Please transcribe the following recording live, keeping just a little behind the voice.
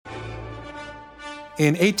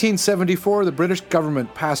In 1874, the British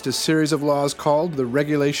government passed a series of laws called the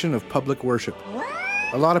Regulation of Public Worship.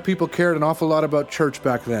 A lot of people cared an awful lot about church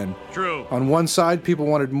back then. True. On one side, people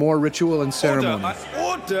wanted more ritual and ceremony.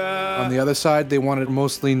 Order! On the other side, they wanted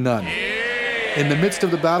mostly none. In the midst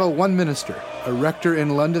of the battle, one minister, a rector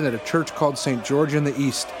in London at a church called St. George in the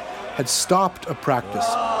East, had stopped a practice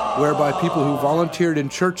whereby people who volunteered in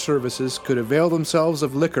church services could avail themselves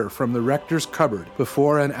of liquor from the rector's cupboard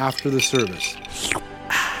before and after the service.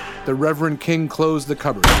 The Reverend King closed the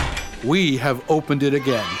cupboard. We have opened it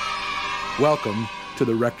again. Welcome to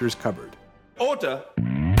the rector's cupboard. Order!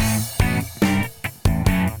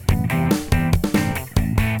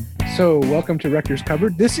 So, welcome to Rector's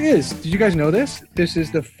Cupboard. Did you guys know this? This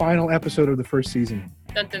is the final episode of the first season.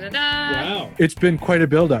 Dun, dun, dun, dun. Wow. It's been quite a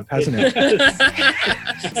build-up, hasn't it?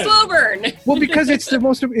 Slow burn. Well, because it's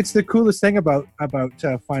the coolest thing about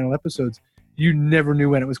final episodes. You never knew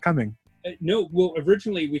when it was coming. No, well,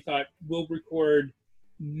 originally we thought we'll record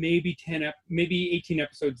maybe 18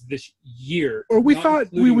 episodes this year. Or we thought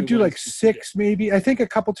we would do like ones 6, maybe. I think a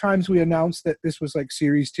couple times we announced that this was like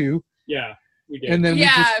series 2. Yeah, we did. And then we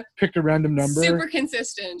just picked a random number. Super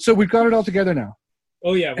consistent. So we've got it all together now.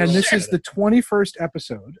 Oh, yeah. And this is the 21st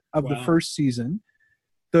episode of the first season.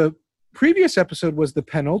 The previous episode was the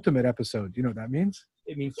penultimate episode. You know what that means?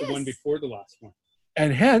 It means the one before the last one.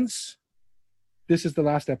 And hence, this is the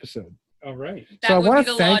last episode. All right. So I want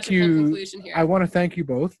to thank you. Conclusion here. I want to thank you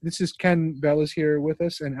both. This is Ken Bell is here with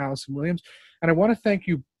us and Allison Williams. And I want to thank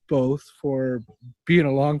you both for being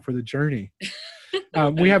along for the journey.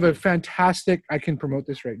 We have a fantastic, I can promote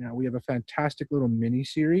this right now. We have a fantastic little mini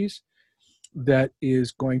series that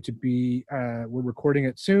is going to be, we're recording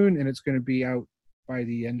it soon and it's going to be out by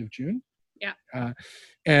the end of June. Yeah.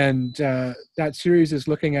 And that series is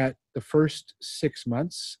looking at the first 6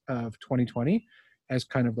 months of 2020 as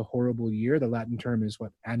kind of the horrible year. The Latin term is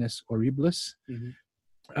annus horribilis.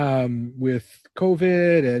 Mm-hmm. With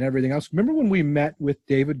COVID and everything else. Remember when we met with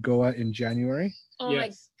David Goa in January? Oh Yes. my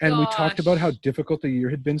gosh. And we talked about how difficult the year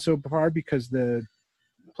had been so far because the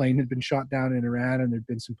plane had been shot down in Iran and there'd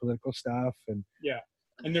been some political stuff. And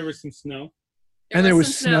And there was some snow. there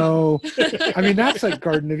was snow. I mean, that's like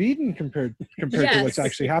Garden of Eden compared to what's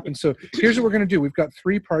actually happened. So here's what we're going to do. We've got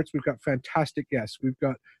 3 parts. We've got fantastic guests. We've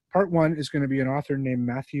got part 1 is going to be an author named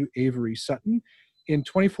Matthew Avery Sutton. In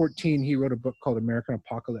 2014, he wrote a book called American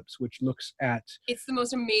Apocalypse, which looks at... It's the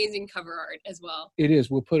most amazing cover art as well. It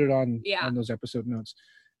is. We'll put it on those episode notes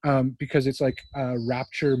because it's like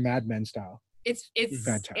Rapture Mad Men style. It's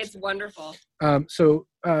fantastic. It's wonderful. So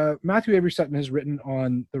Matthew Avery Sutton has written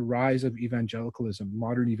on the rise of evangelicalism,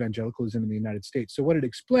 modern evangelicalism in the United States. So what it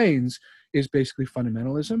explains is basically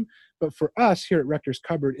fundamentalism. But for us here at Rector's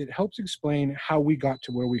Cupboard, it helps explain how we got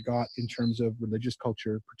to where we got in terms of religious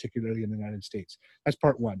culture, particularly in the United States. That's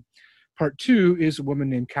part 1. Part 2 is a woman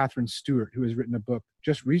named Catherine Stewart, who has written a book,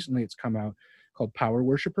 just recently it's come out, called Power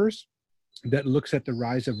Worshippers, that looks at the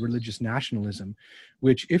rise of religious nationalism,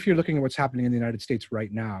 which if you're looking at what's happening in the United States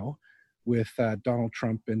right now with Donald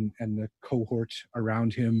Trump and the cohort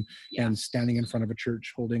around him and standing in front of a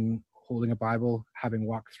church holding a Bible, having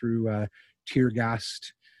walked through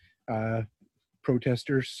tear-gassed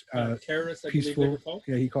protesters. Terrorists, I peaceful. believe they were called.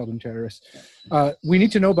 Yeah, he called them terrorists. We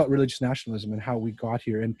need to know about religious nationalism and how we got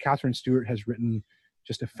here. And Catherine Stewart has written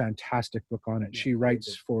just a fantastic book on it. She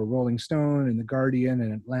writes for Rolling Stone and The Guardian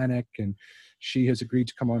and Atlantic, and she has agreed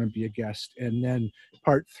to come on and be a guest. And then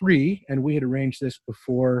part 3, and we had arranged this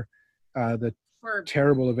before the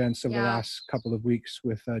terrible events of the last couple of weeks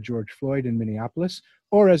with George Floyd in Minneapolis,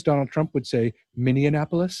 or as Donald Trump would say,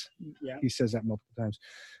 Minneapolis. Yeah. He says that multiple times.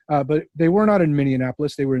 But they were not in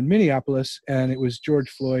Minneapolis. They were in Minneapolis, and it was George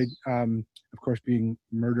Floyd, of course, being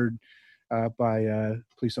murdered by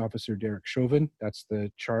police officer Derek Chauvin. That's the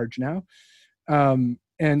charge now.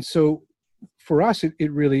 And so for us,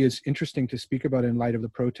 it really is interesting to speak about in light of the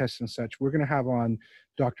protests and such. We're going to have on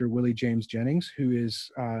Dr. Willie James Jennings, who is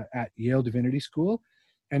at Yale Divinity School,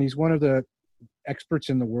 and he's one of the experts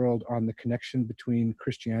in the world on the connection between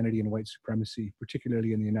Christianity and white supremacy,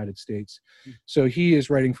 particularly in the United States. So he is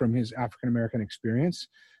writing from his African-American experience,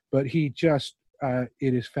 but he just,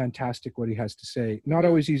 it is fantastic what he has to say. Not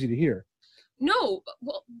always easy to hear. No,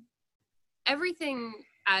 well, everything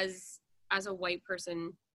as a white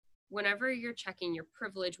person, whenever you're checking your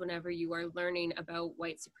privilege, whenever you are learning about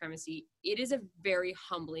white supremacy, it is a very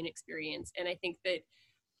humbling experience. And I think that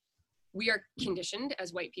we are conditioned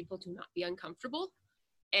as white people to not be uncomfortable.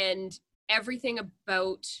 And everything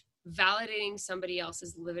about validating somebody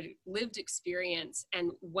else's lived experience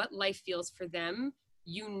and what life feels for them,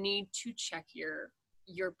 you need to check your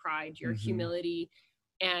pride, your humility,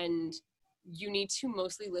 and you need to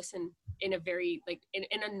mostly listen in a very like in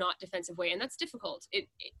a not defensive way, and that's difficult.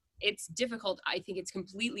 It's difficult. I think it's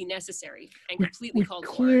completely necessary and completely We called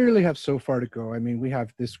for. clearly have so far to go. I mean, we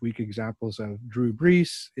have this week examples of Drew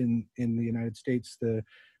Brees in the United States, the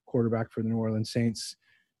quarterback for the New Orleans Saints,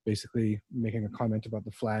 basically making a comment about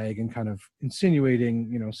the flag and kind of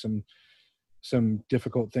insinuating, you know, some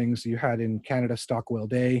difficult things. You had in Canada Stockwell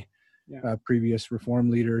Day, previous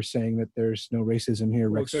reform leader, saying that there's no racism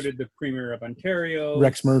here. Well, so did the Premier of Ontario.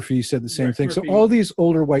 Rex Murphy said the same Rex thing. Murphy. So all these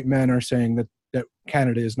older white men are saying that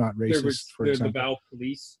Canada is not racist, There was for the example. Laval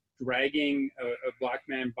police dragging a black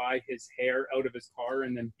man by his hair out of his car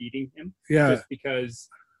and then beating him just because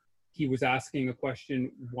he was asking a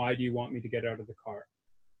question, why do you want me to get out of the car?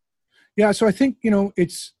 Yeah, so I think, you know,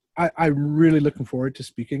 I'm really looking forward to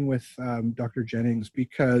speaking with Dr. Jennings,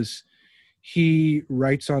 because he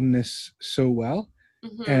writes on this so well,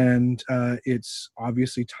 and it's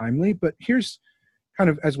obviously timely. But here's kind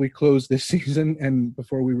of, as we close this season and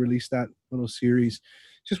before we release that little series,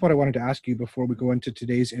 just what I wanted to ask you before we go into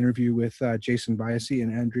today's interview with Jason Biasi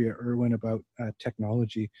and Andrea Irwin about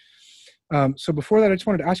technology. So before that, I just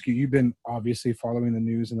wanted to ask you, you've been obviously following the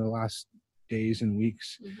news in the last days and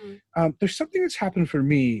weeks. There's something that's happened for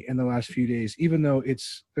me in the last few days, even though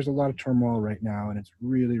there's a lot of turmoil right now, and it's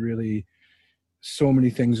really, really, so many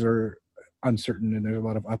things are uncertain and there's a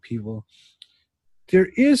lot of upheaval. There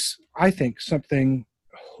is, I think, something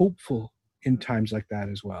hopeful in times like that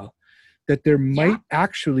as well, that there might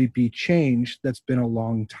actually be change that's been a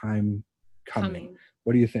long time coming.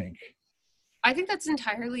 What do you think? I think that's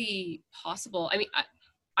entirely possible. I mean,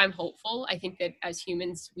 I'm hopeful. I think that as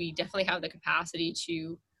humans, we definitely have the capacity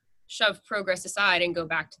to shove progress aside and go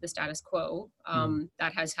back to the status quo.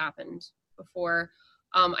 That has happened before.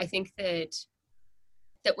 I think that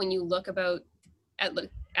when you look at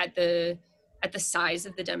the size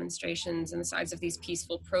of the demonstrations and the size of these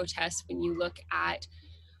peaceful protests, when you look at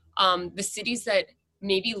the cities that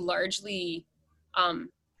may be largely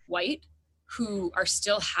white, who are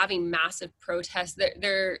still having massive protests,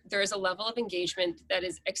 there is a level of engagement that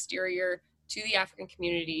is exterior to the African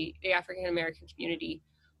community, the African American community,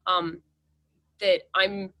 that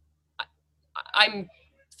I'm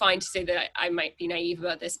fine to say that I might be naive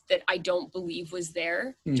about this, that I don't believe was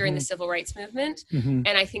there during the civil rights movement. And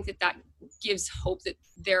I think that gives hope that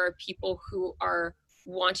there are people who are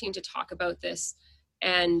wanting to talk about this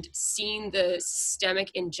and seeing the systemic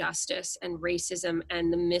injustice and racism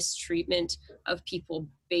and the mistreatment of people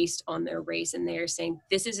based on their race. And they're saying,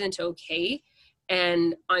 this isn't okay.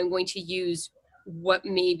 And I'm going to use what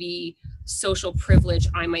maybe social privilege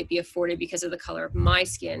I might be afforded because of the color of my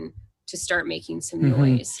skin to start making some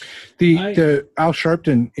noise. The Al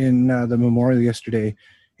Sharpton in the memorial yesterday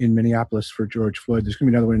in Minneapolis for George Floyd, there's going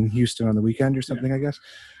to be another one in Houston on the weekend or something, I guess.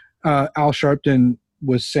 Al Sharpton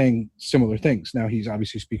was saying similar things. Now, he's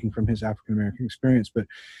obviously speaking from his African-American experience, but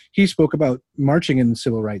he spoke about marching in the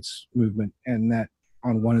civil rights movement, and that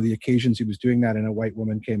on one of the occasions he was doing that, and a white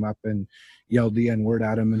woman came up and yelled the N-word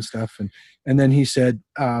at him and stuff. And then he said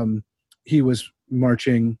he was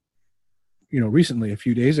marching, recently, a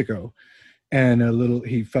few days ago, and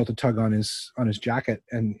he felt a tug on his jacket,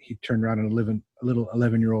 and he turned around, and a little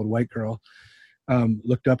 11-year-old white girl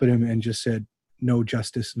looked up at him and just said, "No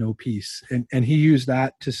justice, no peace." And he used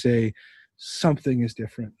that to say something is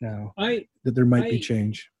different now, that there might be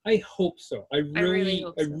change. I hope so. I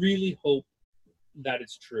really hope that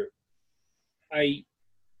it's true.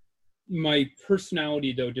 My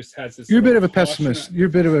personality, though, just has this. You're a bit of a pessimist. You're a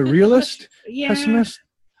bit of a realist. Pessimist.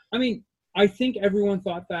 I mean, I think everyone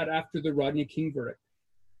thought that after the Rodney King verdict.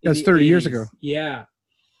 That's 30 years ago. Yeah.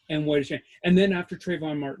 And what a shame. And then after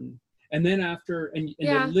Trayvon Martin. And then after, and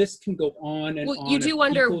the list can go on and on. Well, you do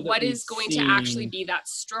wonder what is going to actually be that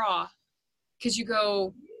straw. Because you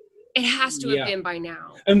go, it has to have been by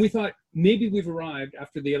now. And we thought, maybe we've arrived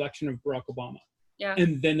after the election of Barack Obama. Yeah.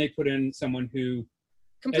 And then they put in someone who,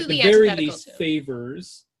 completely at the very least,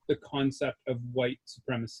 favors the concept of white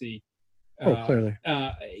supremacy. Clearly.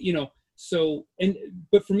 But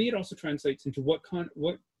for me, it also translates into what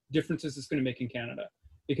differences it's going to make in Canada.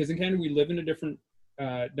 Because in Canada, we live in a different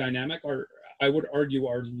dynamic. I would argue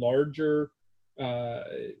our larger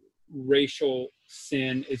racial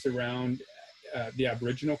sin is around the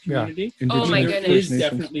Aboriginal community. Oh my goodness. There is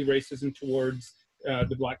definitely racism towards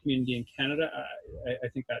the Black community in Canada. I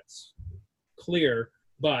think that's clear.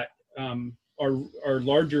 But our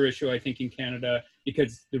larger issue, I think, in Canada,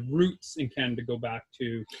 because the roots in Canada go back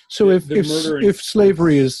to if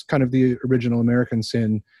slavery is kind of the original American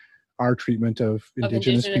sin, our treatment of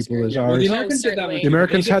indigenous people is ours. Well, the Americans did that one. The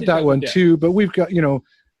Americans had that one too, but we've got,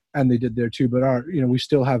 and they did there too. But we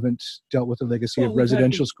still haven't dealt with the legacy of Well, we've had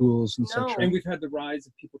residential the- schools and No. such. And we've had the rise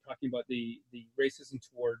of people talking about the racism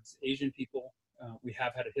towards Asian people. We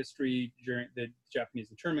have had a history during the Japanese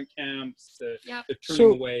internment camps, the turning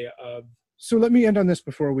So- away of. So let me end on this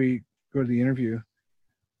before we go to the interview.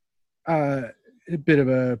 A bit of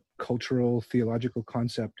a cultural, theological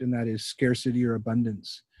concept, and that is scarcity or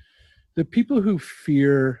abundance. The people who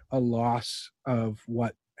fear a loss of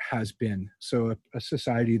what has been, so a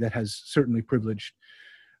society that has certainly privileged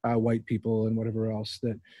white people and whatever else,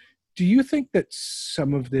 do you think that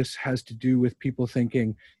some of this has to do with people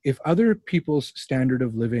thinking if other people's standard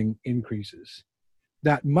of living increases,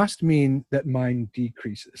 that must mean that mine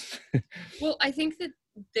decreases? Well, I think that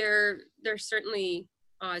there certainly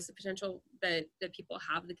is the potential that people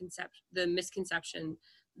have the misconception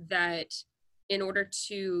that in order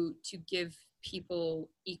to give people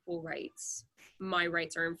equal rights, my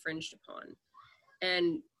rights are infringed upon.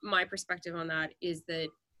 And my perspective on that is that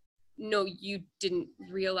no, you didn't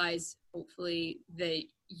realize, hopefully, that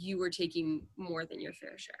you were taking more than your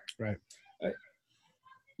fair share. Right.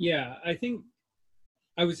 Yeah, I think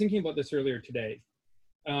I was thinking about this earlier today.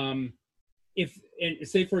 If, and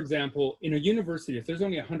say, for example, in a university, if there's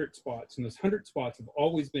only 100 spots and those 100 spots have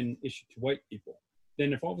always been issued to white people,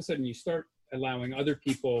 then if all of a sudden you start allowing other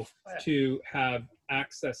people to have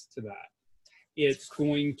access to that, it's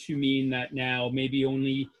going to mean that now maybe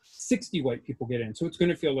only 60 white people get in. So it's going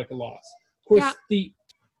to feel like a loss. Of course, the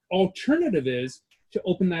alternative is to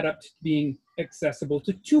open that up to being accessible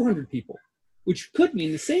to 200 people, which could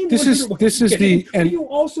mean the same. This is the, and you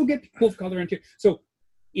also get people of color into. So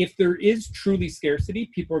if there is truly scarcity,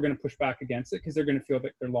 people are going to push back against it because they're going to feel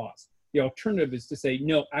like they're lost. The alternative is to say,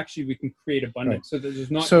 no, actually, we can create abundance. Right. So that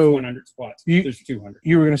there's not just 100 spots, there's 200.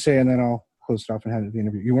 You were going to say, and then I'll close it off and have the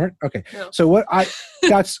interview. You weren't? Okay. No. So I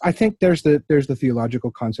think there's the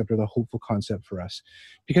theological concept or the hopeful concept for us,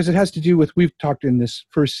 because it has to do with, we've talked in this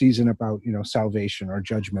first season about, salvation or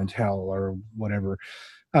judgment, hell or whatever.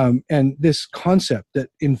 And this concept that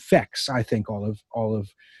infects, I think, all of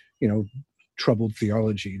troubled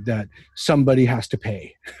theology, that somebody has to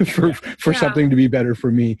pay for something to be better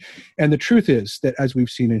for me. And the truth is that, as we've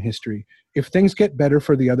seen in history, if things get better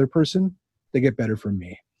for the other person, they get better for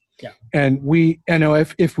me. Yeah. And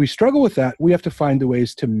if we struggle with that, we have to find the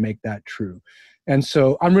ways to make that true. And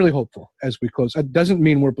so I'm really hopeful as we close. It doesn't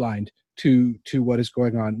mean we're blind to what is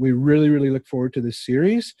going on. We really, really look forward to this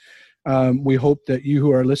series. We hope that you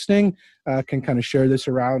who are listening can kind of share this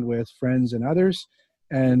around with friends and others.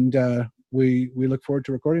 And we look forward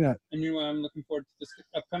to recording that. And I'm looking forward to this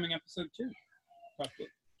upcoming episode too. Talk about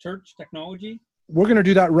church, technology. We're going to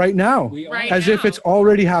do that right now, as if it's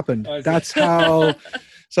already happened. That's how.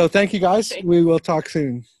 So thank you, guys. We will talk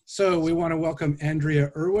soon. So we want to welcome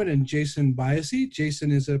Andrea Irwin and Jason Biasi.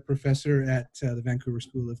 Jason is a professor at the Vancouver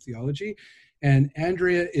School of Theology. And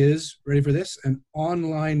Andrea is, ready for this, an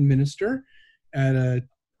online minister at a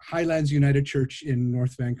Highlands United Church in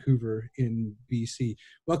North Vancouver in BC.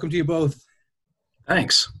 Welcome to you both.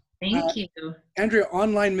 Thanks. Thank you. Andrea,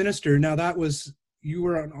 online minister. Now you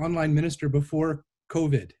were an online minister before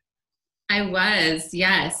COVID. I was,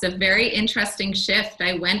 yes. A very interesting shift.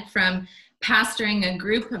 I went from pastoring a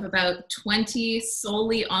group of about 20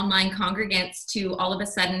 solely online congregants to all of a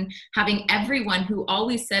sudden having everyone who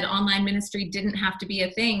always said online ministry didn't have to be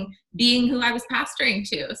a thing being who I was pastoring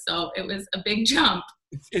to. So it was a big jump.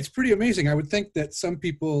 It's pretty amazing. I would think that some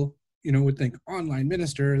people, would think online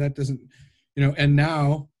minister, that doesn't, and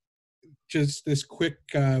now just this quick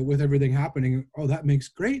with everything happening, that makes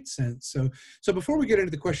great sense. So before we get into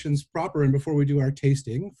the questions proper and before we do our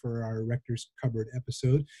tasting for our Rector's Cupboard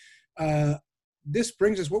episode, this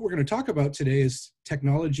brings us, what we're going to talk about today is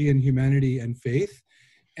technology and humanity and faith.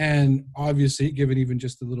 And obviously, given even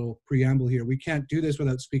just a little preamble here, we can't do this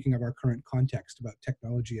without speaking of our current context about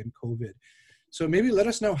technology and COVID. So maybe let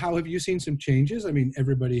us know, how have you seen some changes? I mean,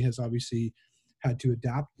 everybody has obviously had to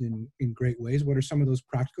adapt in great ways. What are some of those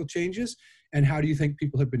practical changes? And how do you think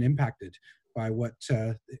people have been impacted by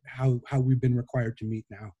how we've been required to meet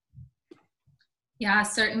now? Yeah,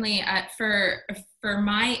 certainly. For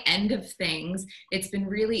my end of things, it's been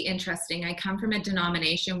really interesting. I come from a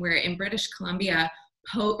denomination where in British Columbia,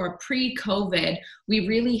 pre-COVID, we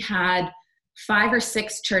really had 5 or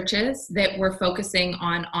 6 churches that were focusing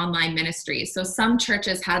on online ministry. So some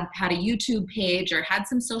churches had a YouTube page or had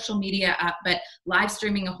some social media up, but live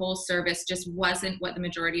streaming a whole service just wasn't what the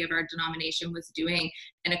majority of our denomination was doing.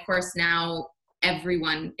 And of course now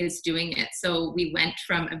everyone is doing it. So we went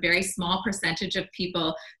from a very small percentage of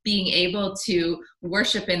people being able to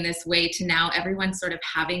worship in this way to now everyone sort of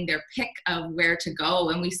having their pick of where to go.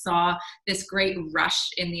 And we saw this great rush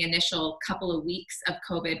in the initial couple of weeks of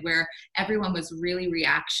COVID where everyone was really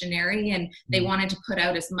reactionary and they wanted to put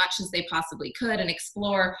out as much as they possibly could and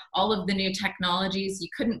explore all of the new technologies. You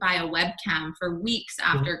couldn't buy a webcam for weeks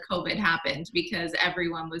after COVID happened because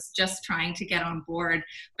everyone was just trying to get on board.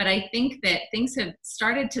 But I think that things have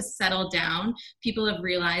started to settle down. People have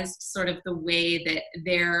realized sort of the way that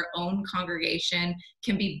their own congregation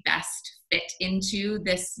can be best fit into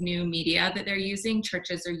this new media that they're using.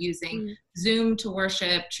 Churches are using Zoom to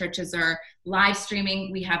worship. Churches are live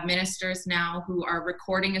streaming. We have ministers now who are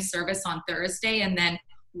recording a service on Thursday and then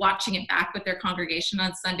watching it back with their congregation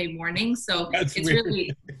on Sunday morning. So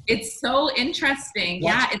it's so interesting.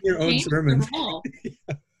 Watching it's your own changed sermon. the role.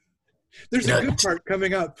 There's a good part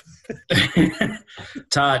coming up.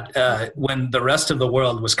 Todd, when the rest of the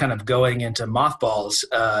world was kind of going into mothballs,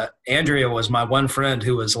 Andrea was my one friend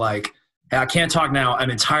who was like, hey, I can't talk now. I'm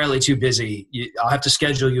entirely too busy. I'll have to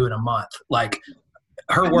schedule you in a month. Like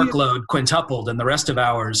her workload quintupled and the rest of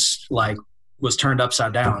ours like was turned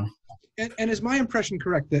upside down. And is my impression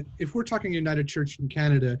correct that if we're talking United Church in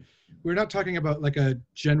Canada, we're not talking about like a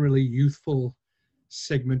generally youthful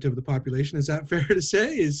segment of the population? Is that fair to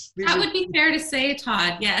say? That would be fair to say,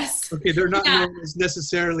 Todd, yes. Okay, they're not known as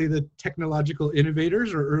necessarily the technological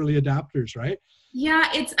innovators or early adopters, right?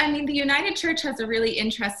 Yeah, the United Church has a really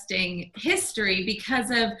interesting history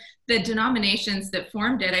because of the denominations that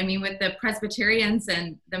formed it. I mean, with the Presbyterians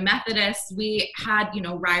and the Methodists, we had,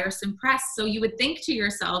 Ryerson Press. So you would think to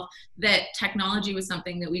yourself that technology was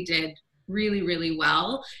something that we did really, really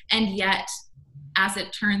well. And yet, as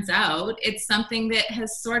it turns out, it's something that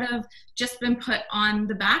has sort of just been put on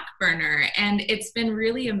the back burner. And it's been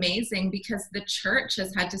really amazing because the church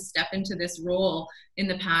has had to step into this role in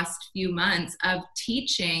the past few months of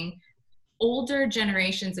teaching older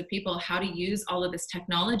generations of people how to use all of this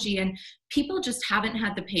technology. And people just haven't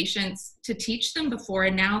had the patience to teach them before.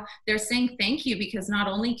 And now they're saying thank you because not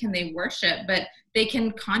only can they worship, but they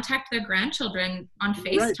can contact their grandchildren on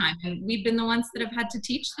FaceTime. Right. And we've been the ones that have had to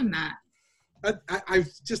teach them that. I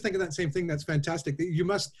was just thinking that same thing. That's fantastic. You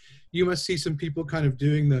must see some people kind of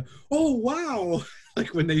doing the, oh, wow,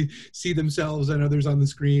 like when they see themselves and others on the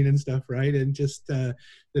screen and stuff, right? And just that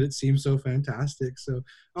it seems so fantastic. So,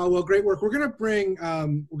 well, great work. We're going to bring,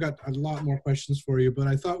 we've got a lot more questions for you, but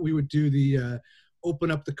I thought we would do the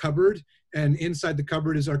open up the cupboard. And inside the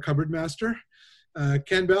cupboard is our cupboard master,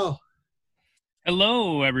 Ken Bell.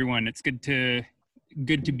 Hello, everyone. It's good to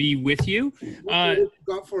be with you. What have you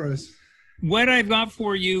got for us? What I've got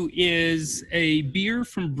for you is a beer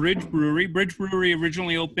from Bridge Brewery. Bridge Brewery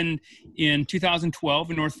originally opened in 2012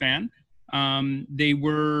 in North Van. They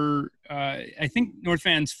were, I think, North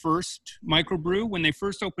Van's first microbrew. When they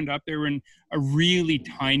first opened up, they were in a really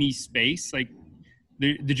tiny space. Like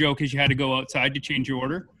the joke is you had to go outside to change your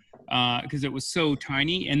order because it was so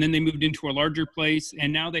tiny. And then they moved into a larger place.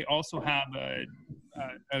 And now they also have a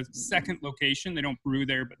second location. They don't brew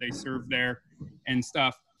there, but they serve there and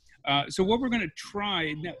stuff. So what we're going to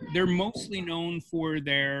try, they're mostly known for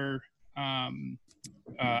their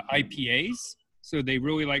IPAs, so they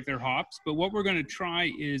really like their hops. But what we're going to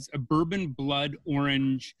try is a bourbon blood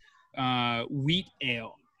orange wheat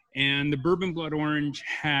ale. And the bourbon blood orange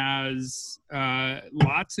has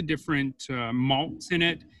lots of different malts in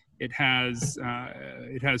it. It has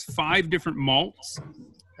 5 different malts.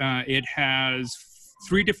 It has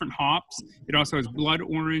 3 different hops. It also has blood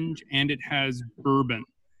orange, and it has bourbon.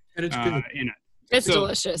 And it's good. In it. It's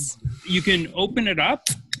delicious. You can open it up.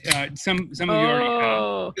 Some of you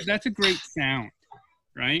already have. That's a great sound,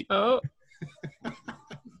 right? Oh.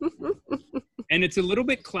 And it's a little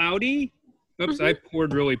bit cloudy. Oops, I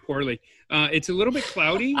poured really poorly. It's a little bit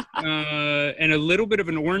cloudy and a little bit of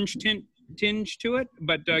an orange tinge to it,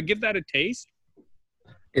 but give that a taste.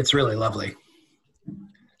 It's really lovely.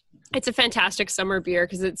 It's a fantastic summer beer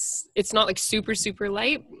because it's not like super, super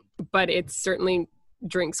light, but it's certainly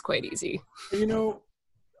drinks quite easy. I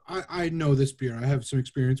know this beer. I have some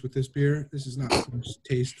experience with this beer. This is not so much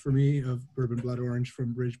taste for me of bourbon blood orange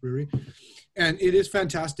from Bridge Brewery. And it is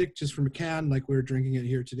fantastic just from a can, like we're drinking it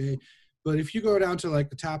here today. But if you go down to like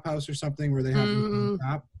the tap house or something where they have the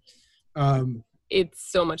tap,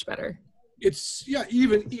 it's so much better. It's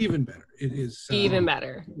even better. It is even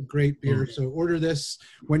better. Great beer. So order this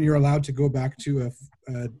when you're allowed to go back to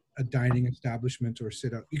a dining establishment or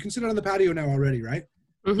sit out. You can sit out on the patio now already, right?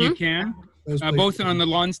 You can, both on the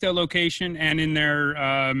Lonsdale location and in their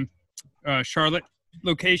Charlotte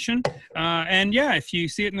location. And yeah, if you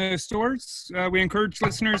see it in the stores, we encourage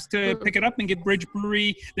listeners to pick it up and give Bridge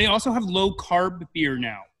Brewery. They also have low carb beer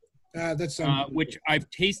now. That's which I've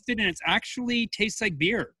tasted, and it's actually tastes like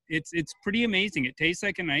beer. It's pretty amazing. It tastes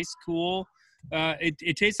like a nice, cool.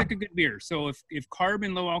 It tastes like a good beer. So if carb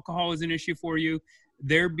and low alcohol is an issue for you,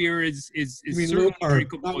 their beer is certainly low carb,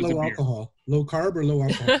 drinkable not as a low beer. alcohol. Low carb or low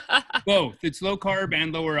alcohol? Both. It's low carb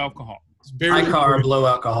and lower alcohol. It's barely High carb, beer. low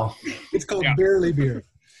alcohol. It's called barely beer.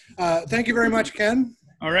 Thank you very much, Ken.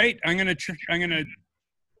 All right, I'm gonna.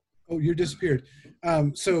 Oh, you disappeared.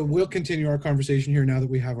 So we'll continue our conversation here now that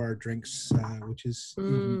we have our drinks, which is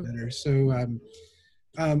even better. So,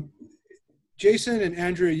 Jason and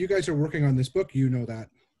Andrea, you guys are working on this book. You know that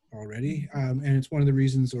already. And it's one of the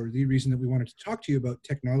reasons, or the reason, that we wanted to talk to you about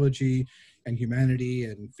technology and humanity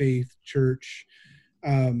and faith, church.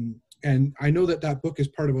 And I know that that book is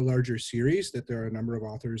part of a larger series, that there are a number of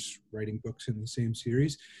authors writing books in the same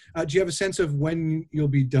series. Do you have a sense of when you'll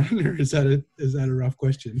be done, or is that a rough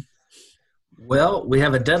question? Well, we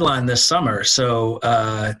have a deadline this summer, so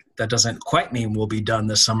that doesn't quite mean we'll be done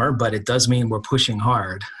this summer, but it does mean we're pushing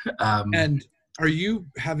hard. And are you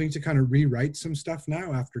having to kind of rewrite some stuff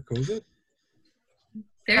now after COVID?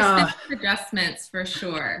 There's some adjustments for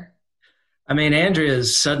sure. I mean, Andrea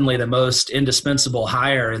is suddenly the most indispensable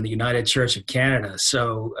hire in the United Church of Canada.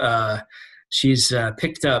 So she's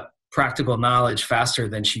picked up practical knowledge faster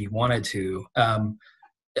than she wanted to.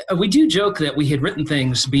 We do joke that we had written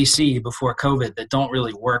things BC before COVID that don't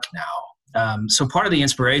really work now. So part of the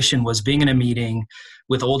inspiration was being in a meeting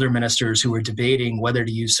with older ministers who were debating whether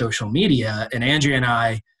to use social media. And Andrea and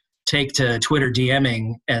I take to Twitter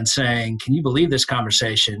DMing and saying, can you believe this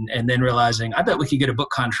conversation? And then realizing, I bet we could get a book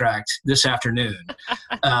contract this afternoon.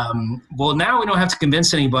 Well, now we don't have to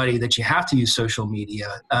convince anybody that you have to use social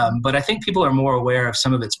media. But I think people are more aware of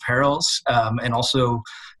some of its perils and also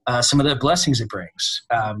some of the blessings it brings.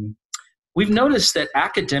 We've noticed that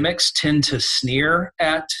academics tend to sneer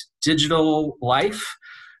at digital life.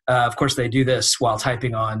 Of course, they do this while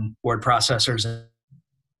typing on word processors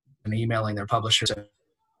and emailing their publishers.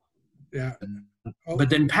 Yeah. But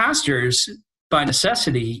then pastors, by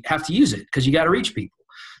necessity, have to use it because you got to reach people.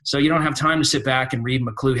 So you don't have time to sit back and read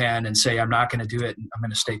McLuhan and say, I'm not going to do it. I'm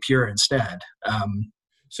going to stay pure instead.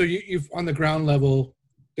 So you've on the ground level,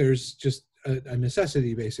 there's just a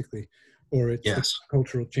necessity basically, or it's yes.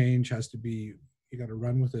 Cultural change has to be, you got to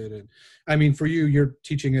run with it. And I mean, for you, you're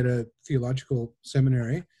teaching at a theological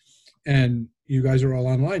seminary and you guys are all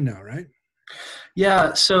online now, right?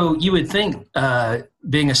 Yeah, so you would think,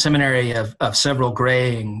 being a seminary of several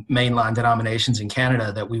graying mainline denominations in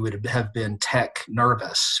Canada, that we would have been tech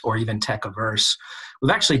nervous or even tech averse.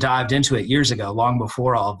 We've actually dived into it years ago, long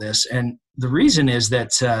before all of this. And the reason is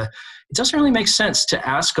that it doesn't really make sense to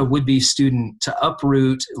ask a would-be student to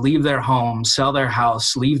uproot, leave their home, sell their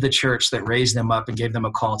house, leave the church that raised them up and gave them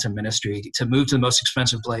a call to ministry, to move to the most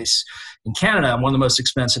expensive place in Canada and one of the most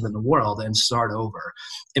expensive in the world and start over.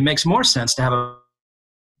 It makes more sense to have a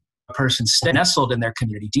person stay nestled in their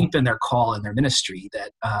community, deep in their call and their ministry,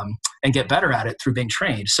 that and get better at it through being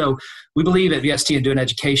trained. So we believe at VST in doing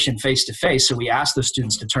education face-to-face, so we ask those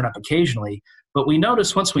students to turn up occasionally, but we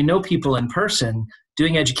notice once we know people in person,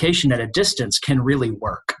 doing education at a distance can really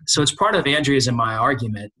work. So it's part of Andrea's and my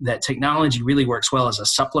argument that technology really works well as a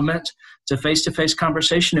supplement to face-to-face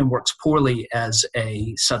conversation and works poorly as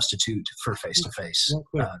a substitute for face-to-face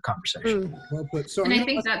conversation. Well put. So and I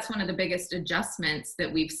think that's one of the biggest adjustments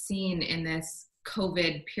that we've seen in this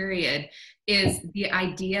COVID period is the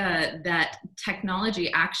idea that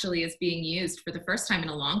technology actually is being used for the first time in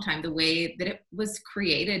a long time the way that it was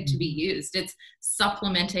created to be used. It's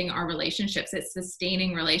supplementing our relationships. It's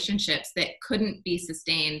sustaining relationships that couldn't be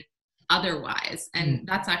sustained otherwise. And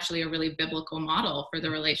that's actually a really biblical model for the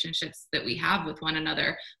relationships that we have with one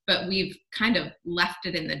another. But we've kind of left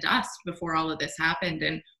it in the dust before all of this happened.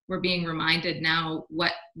 And we're being reminded now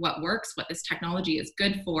what works, what this technology is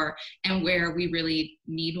good for, and where we really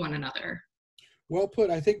need one another. Well put.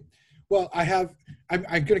 I think, well, I'm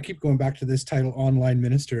going to keep going back to this title, online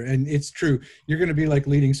minister. And it's true. You're going to be like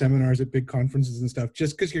leading seminars at big conferences and stuff,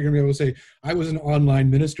 just because you're going to be able to say, I was an online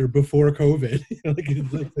minister before COVID,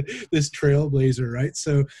 like this trailblazer, right?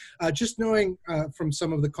 So just knowing from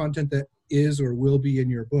some of the content that is or will be in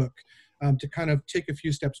your book, to kind of take a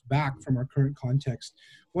few steps back from our current context.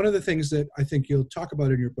 One of the things that I think you'll talk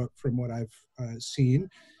about in your book, from what I've seen,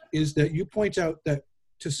 is that you point out that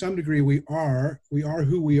to some degree we are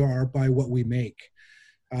who we are by what we make.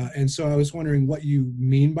 And so I was wondering what you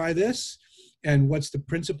mean by this, and what's the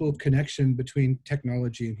principal connection between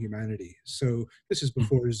technology and humanity? So this is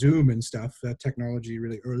before Zoom and stuff, technology,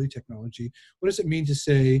 really early technology. What does it mean to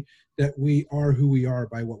say that we are who we are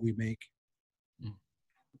by what we make?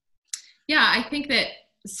 Yeah, I think that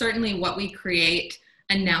certainly what we create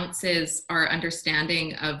announces our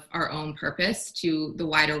understanding of our own purpose to the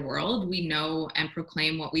wider world. We know and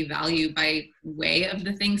proclaim what we value by way of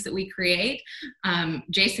the things that we create.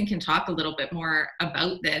 Jason can talk a little bit more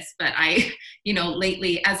about this, but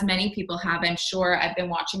lately, as many people have, I'm sure I've been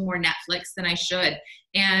watching more Netflix than I should.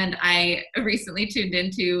 And I recently tuned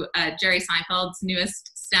into Jerry Seinfeld's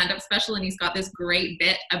newest stand-up special, and he's got this great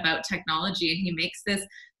bit about technology, and he makes this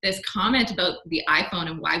comment about the iPhone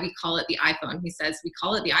and why we call it the iPhone. He says, we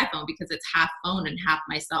call it the iPhone because it's half phone and half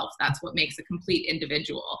myself. That's what makes a complete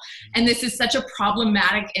individual. And this is such a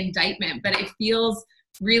problematic indictment, but it feels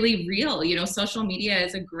really real. Social media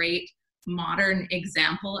is a great modern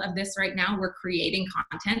example of this right now. We're creating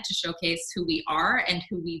content to showcase who we are and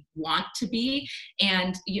who we want to be.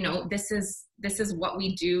 And, this is what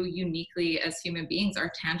we do uniquely as human beings,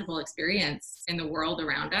 our tangible experience in the world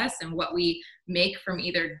around us, and what we make from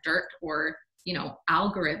either dirt or,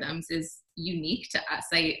 algorithms is unique to us.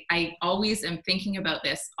 I always am thinking about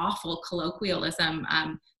this awful colloquialism,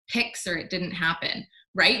 pics or it didn't happen,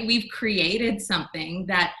 right? We've created something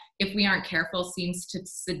that, if we aren't careful, seems to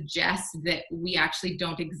suggest that we actually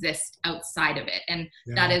don't exist outside of it. And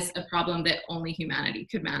that is a problem that only humanity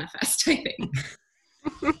could manifest, I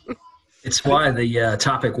think. It's why the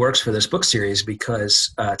topic works for this book series,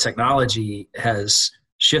 because technology has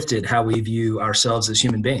shifted how we view ourselves as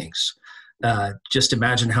human beings. Just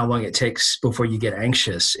imagine how long it takes before you get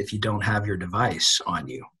anxious if you don't have your device on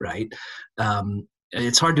you, right?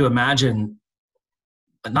 It's hard to imagine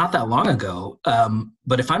not that long ago,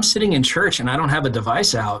 but if I'm sitting in church and I don't have a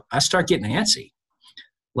device out, I start getting antsy.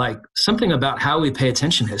 Like, something about how we pay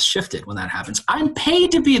attention has shifted when that happens. I'm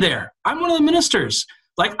paid to be there. I'm one of the ministers.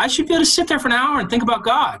 Like, I should be able to sit there for an hour and think about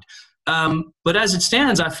God. But as it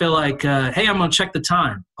stands, I feel like, hey, I'm going to check the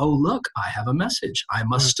time. Oh, look, I have a message. I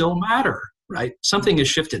must still matter, right? Something has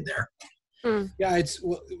shifted there. Yeah,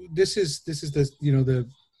 this is the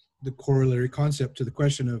corollary concept to the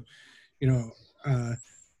question of,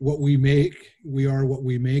 what we make, we are what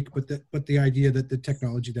we make, but the idea that the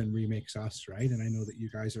technology then remakes us, right? And I know that you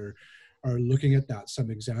guys are looking at that. Some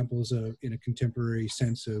examples of, in a contemporary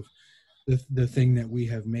sense, of the thing that we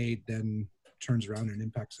have made then turns around and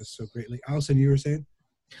impacts us so greatly. Allison, you were saying?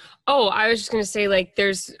 Oh, I was just going to say,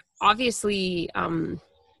 there's obviously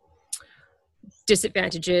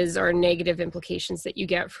disadvantages or negative implications that you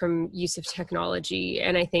get from use of technology,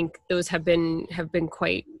 and I think those have been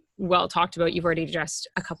quite well talked about. You've already addressed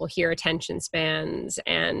a couple here: attention spans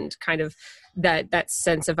and kind of that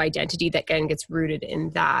sense of identity that again gets rooted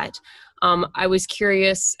in that. I was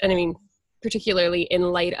curious, and I mean, particularly in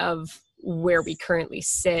light of where we currently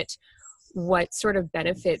sit, what sort of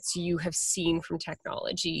benefits you have seen from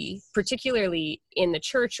technology, particularly in the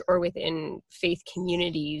church or within faith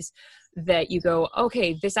communities, that you go,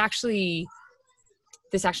 okay, this actually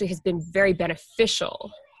has been very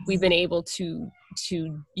beneficial. We've been able to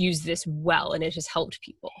use this well, and it has helped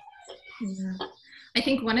people. Yeah. I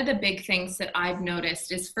think one of the big things that I've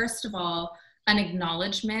noticed is, first of all, an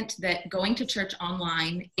acknowledgement that going to church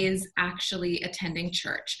online is actually attending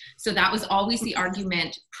church. So that was always the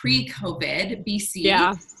argument pre-COVID BC.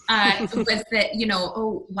 Yeah. Was that,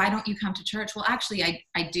 oh, why don't you come to church? Well, actually,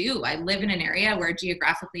 I do. I live in an area where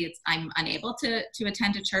geographically I'm unable to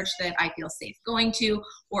attend a church that I feel safe going to,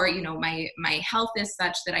 or, my health is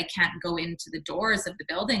such that I can't go into the doors of the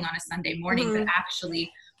building on a Sunday morning, but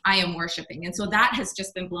actually I am worshiping. And so that has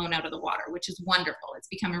just been blown out of the water, which is wonderful. It's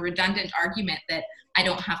become a redundant argument that I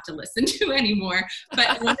don't have to listen to anymore.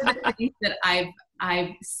 But one of the things that I've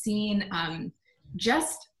seen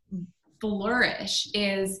just flourish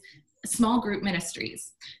is small group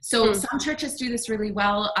ministries. So some churches do this really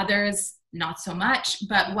well, others not so much.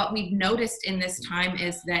 But what we've noticed in this time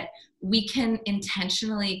is that we can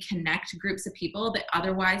intentionally connect groups of people that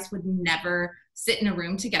otherwise would never sit in a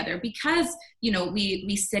room together, because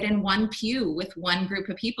we sit in one pew with one group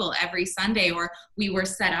of people every Sunday, or we were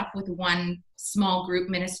set up with one small group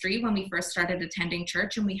ministry when we first started attending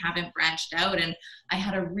church, and we haven't branched out. And I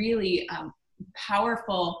had a really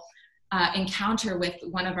powerful encounter with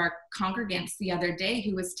one of our congregants the other day,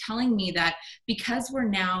 who was telling me that because we're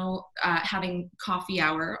now having coffee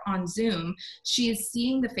hour on Zoom, she is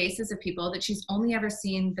seeing the faces of people that she's only ever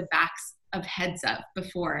seen the backs of heads of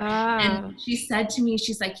before. And she said to me,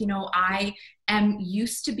 she's like, I am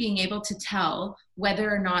used to being able to tell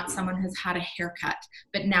whether or not someone has had a haircut,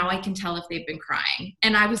 but now I can tell if they've been crying.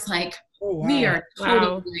 And I was like, Oh, wow. we are totally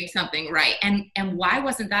Wow. doing something right. And why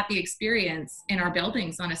wasn't that the experience in our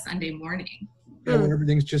buildings on a Sunday morning? Yeah, where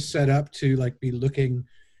everything's just set up to like be looking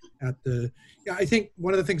at the, yeah, I think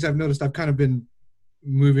one of the things I've noticed, I've kind of been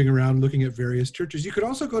moving around looking at various churches. You could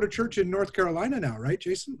also go to church in North Carolina now, right,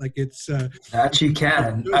 Jason? Like it's That you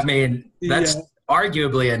can. I mean, that's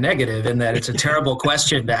arguably a negative in that it's a terrible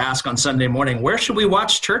question to ask on Sunday morning. Where should we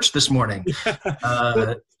watch church this morning?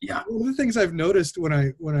 Yeah. One of the things I've noticed when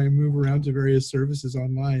I move around to various services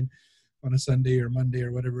online on a Sunday or Monday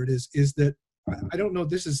or whatever it is that I don't know,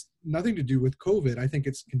 this is nothing to do with COVID. I think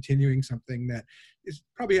it's continuing something that is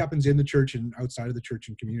probably happens in the church and outside of the church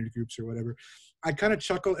and community groups or whatever. I kind of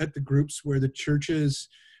chuckle at the groups where the churches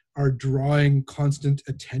are drawing constant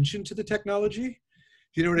attention to the technology.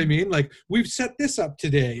 Do you know what I mean? Like, we've set this up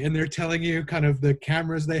today, and they're telling you kind of the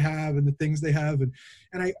cameras they have and the things they have. And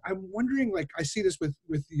I'm wondering, like, I see this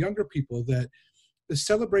with younger people, that the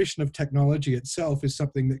celebration of technology itself is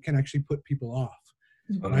something that can actually put people off.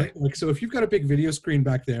 Right? Like, so if you've got a big video screen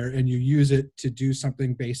back there and you use it to do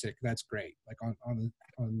something basic, that's great, like on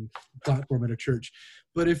the platform at a church.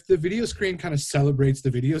 But if the video screen kind of celebrates the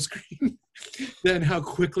video screen, then how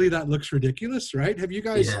quickly that looks ridiculous, right? Have you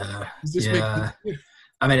guys? Yeah.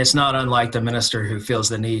 I mean, it's not unlike the minister who feels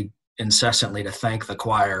the need incessantly to thank the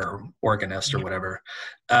choir or organist or whatever.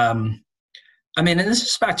 I mean, and this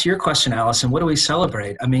is back to your question, Allison. What do we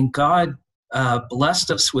celebrate? I mean, God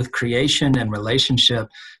blessed us with creation and relationship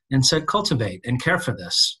and said, cultivate and care for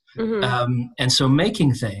this. Mm-hmm. And so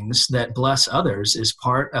making things that bless others is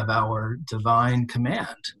part of our divine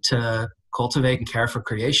command to cultivate and care for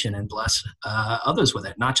creation and bless others with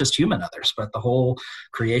it, not just human others, but the whole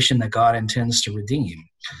creation that God intends to redeem.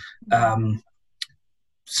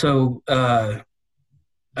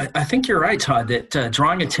 I think you're right, Todd, that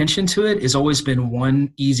drawing attention to it has always been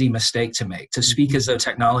one easy mistake to make, to speak as though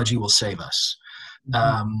technology will save us.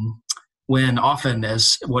 When often,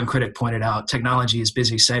 as one critic pointed out, technology is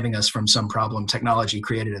busy saving us from some problem technology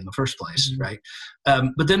created in the first place, right?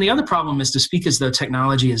 But then the other problem is to speak as though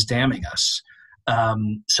technology is damning us.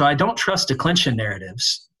 So I don't trust declension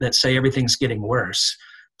narratives that say everything's getting worse.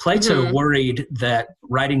 Plato worried that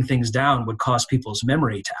writing things down would cause people's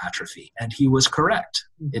memory to atrophy, and he was correct.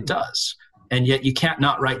 It does. And yet you can't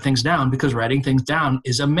not write things down, because writing things down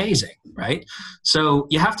is amazing, right? So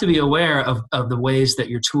you have to be aware of the ways that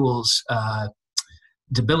your tools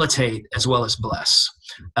debilitate as well as bless.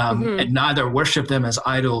 And neither worship them as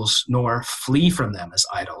idols nor flee from them as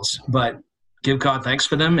idols, but give God thanks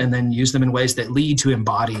for them and then use them in ways that lead to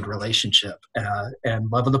embodied relationship and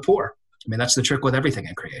love of the poor. I mean, that's the trick with everything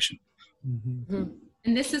in creation.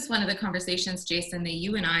 And this is one of the conversations, Jason, that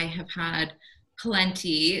you and I have had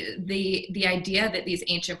plenty. The idea that these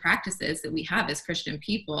ancient practices that we have as Christian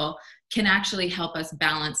people can actually help us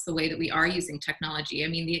balance the way that we are using technology. I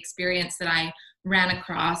mean, the experience that I ran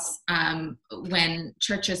across when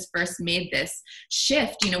churches first made this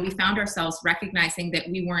shift, we found ourselves recognizing that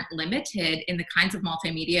we weren't limited in the kinds of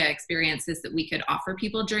multimedia experiences that we could offer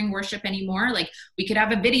people during worship anymore. Like, we could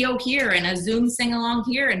have a video here and a Zoom sing along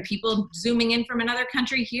here and people zooming in from another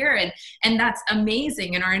country here. And that's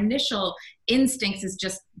amazing. And our initial instincts is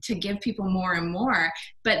just to give people more and more.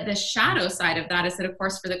 But the shadow side of that is that, of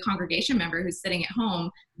course, for the congregation member who's sitting at home,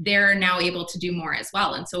 they're now able to do more as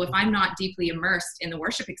well. And so if I'm not deeply immersed in the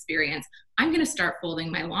worship experience, I'm going to start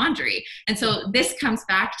folding my laundry. And so this comes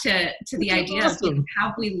back to the idea of,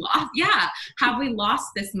 have we lost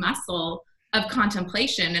this muscle of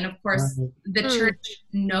contemplation? And of course, the church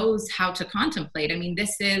knows how to contemplate. I mean,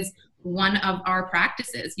 this is one of our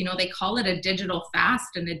practices. They call it a digital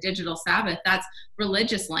fast and a digital Sabbath. That's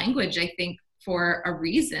religious language, I think, for a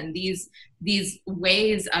reason. These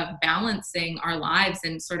ways of balancing our lives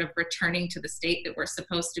and sort of returning to the state that we're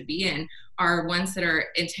supposed to be in are ones that are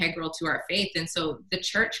integral to our faith. And so the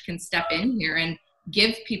church can step in here and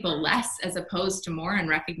give people less as opposed to more, and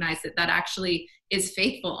recognize that actually is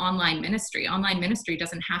faithful online ministry. Online ministry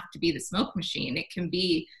doesn't have to be the smoke machine. It can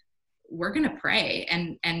be, we're going to pray,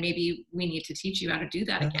 and maybe we need to teach you how to do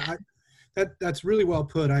that again. That's really well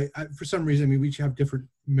put. I for some reason, we each have different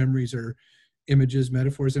memories or images,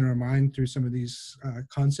 metaphors in our mind through some of these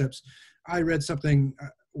concepts. I read something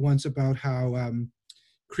once about how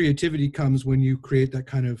creativity comes when you create that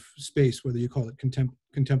kind of space, whether you call it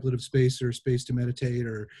contemplative space or space to meditate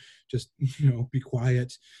or just, be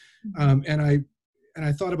quiet. And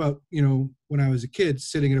I thought about, when I was a kid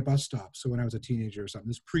sitting at a bus stop. So when I was a teenager or something,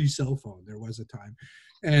 this pre-cell phone, there was a time.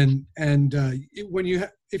 And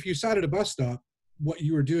if you sat at a bus stop, what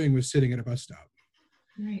you were doing was sitting at a bus stop.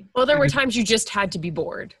 Right. Well, there were times you just had to be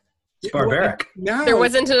bored. It's barbaric. Now, There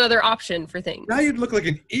wasn't another option for things. now you'd look like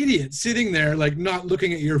an idiot sitting there, like not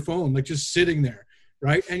looking at your phone, like just sitting there,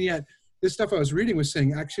 right? And yet, this stuff I was reading was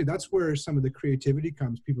saying, actually, that's where some of the creativity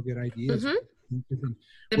comes. People get ideas. Mhm.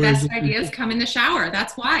 The best ideas come in the shower.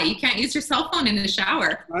 That's why you can't use your cell phone in the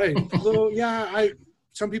shower. Right. Although, yeah,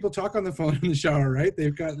 some people talk on the phone in the shower, right?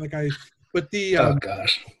 They've got Oh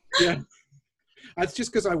gosh. yeah, that's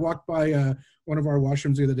just because I walked by one of our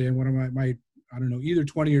washrooms the other day, and one of my I don't know, either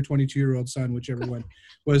 20 or 22-year-old son, whichever one,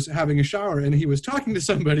 was having a shower, and he was talking to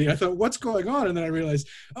somebody. I thought, what's going on? And then I realized,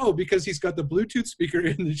 oh, because he's got the Bluetooth speaker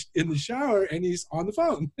in the shower, and he's on the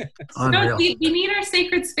phone. Unreal. No, we need our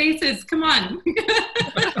sacred spaces. Come on.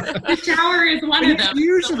 The shower is one of them.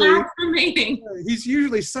 Usually, the last remaining. he's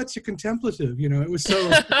usually such a contemplative, it was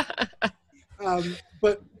so,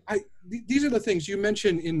 but these are the things you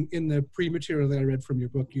mentioned in the pre-material that I read from your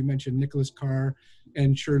book. You mentioned Nicholas Carr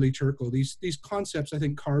and Shirley Turkle. These concepts, I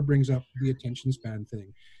think Carr brings up the attention span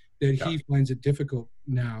thing, that he finds it difficult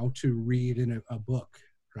now to read in a book,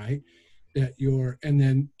 right? And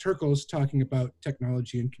then Turkle's talking about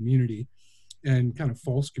technology and community and kind of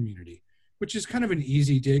false community, which is kind of an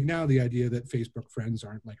easy dig now, the idea that Facebook friends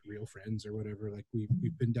aren't like real friends or whatever. Like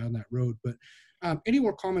we've been down that road. But any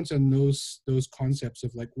more comments on those concepts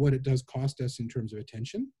of like what it does cost us in terms of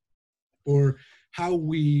attention, or how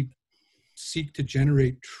we seek to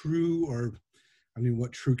generate true, or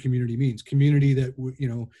what true community means? Community that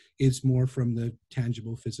is more from the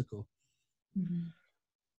tangible, physical. Mm-hmm.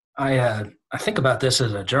 I think about this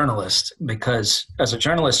as a journalist, because as a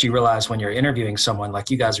journalist, you realize when you're interviewing someone like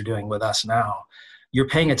you guys are doing with us now, you're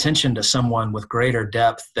paying attention to someone with greater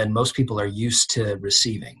depth than most people are used to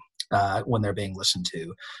receiving when they're being listened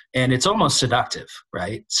to. And it's almost seductive,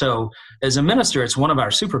 right? So as a minister, it's one of our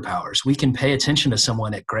superpowers. We can pay attention to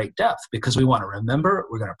someone at great depth because we want to remember,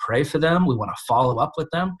 we're going to pray for them, we want to follow up with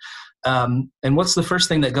them. And what's the first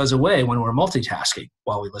thing that goes away when we're multitasking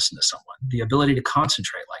while we listen to someone? The ability to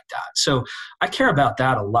concentrate like that. So I care about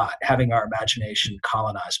that a lot, having our imagination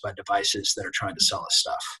colonized by devices that are trying to sell us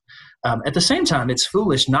stuff. At the same time, it's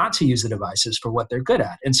foolish not to use the devices for what they're good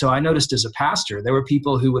at. And so I noticed as a pastor, there were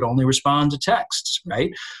people who would only respond to texts,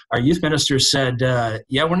 right? Our youth ministers said,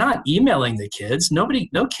 yeah, we're not emailing the kids. No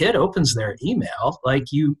kid opens their email. Like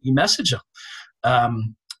you message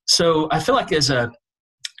them. So I feel like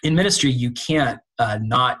in ministry, you can't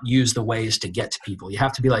not use the ways to get to people. You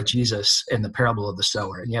have to be like Jesus in the parable of the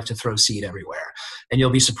sower, and you have to throw seed everywhere. And you'll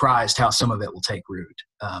be surprised how some of it will take root.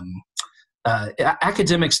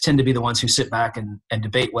 Academics tend to be the ones who sit back and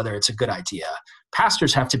debate whether it's a good idea.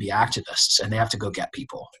 Pastors have to be activists, and they have to go get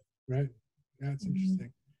people. Right. That's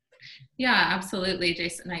interesting. Yeah, absolutely,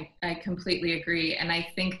 Jason. I completely agree. And I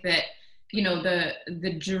think that,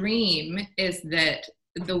 the dream is that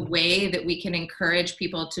the way that we can encourage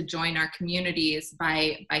people to join our communities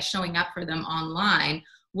by showing up for them online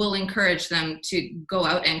will encourage them to go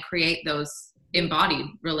out and create those embodied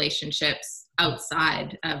relationships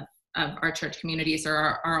outside of our church communities or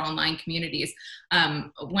our online communities.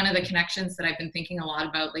 One of the connections that I've been thinking a lot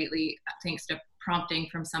about lately, thanks to prompting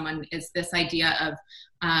from someone, is this idea of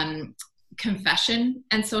confession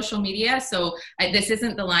and social media. So this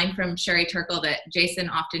isn't the line from Sherry Turkle that Jason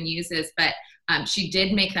often uses, but she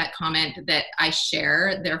did make that comment that I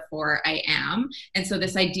share, therefore I am. And so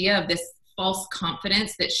this idea of this false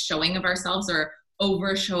confidence that showing of ourselves or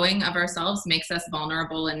over-showing of ourselves makes us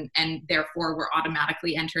vulnerable, and therefore we're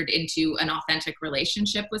automatically entered into an authentic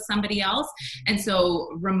relationship with somebody else. And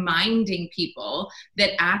so reminding people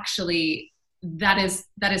that actually that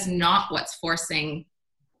is not what's forcing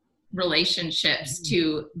relationships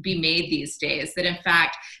to be made these days, that in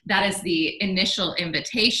fact that is the initial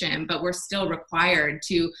invitation, but we're still required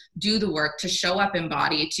to do the work, to show up in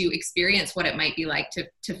body, to experience what it might be like to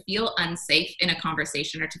feel unsafe in a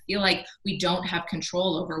conversation, or to feel like we don't have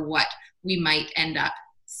control over what we might end up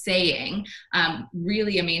saying.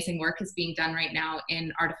 Really amazing work is being done right now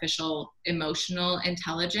in artificial emotional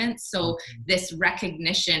intelligence. So this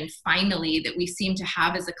recognition finally that we seem to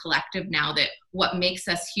have as a collective now, that what makes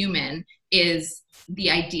us human is the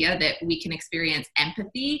idea that we can experience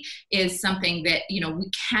empathy, is something that, we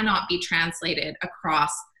cannot be translated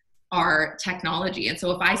across our technology. And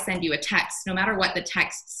so if I send you a text, no matter what the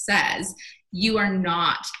text says, you are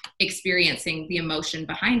not experiencing the emotion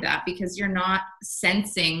behind that, because you're not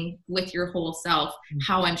sensing with your whole self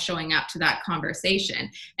how I'm showing up to that conversation.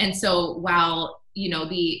 And so while,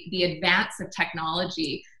 the advance of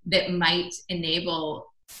technology that might enable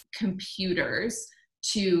computers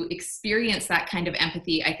to experience that kind of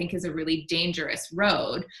empathy, I think, is a really dangerous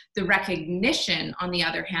road. The recognition, on the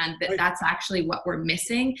other hand, that that's actually what we're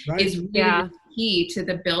missing is really key to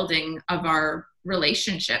the building of our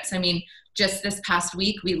relationships. I mean, just this past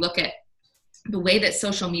week, we look at the way that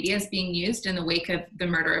social media is being used in the wake of the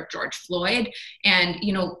murder of George Floyd. And,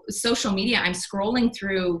 you know, social media, I'm scrolling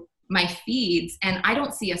through my feeds and I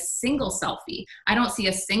don't see a single selfie. I don't see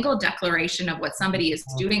a single declaration of what somebody is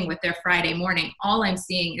doing with their Friday morning. All I'm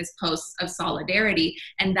seeing is posts of solidarity.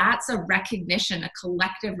 And that's a recognition, a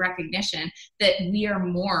collective recognition that we are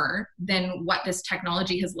more than what this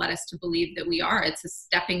technology has led us to believe that we are. It's a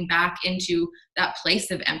stepping back into that place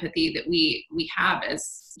of empathy that we have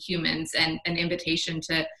as humans, and an invitation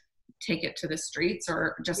to take it to the streets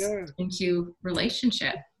or just into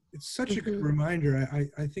relationship. It's such a good reminder.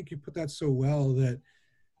 I think you put that so well, that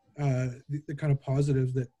the kind of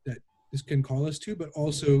positive that this can call us to, but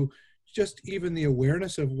also just even the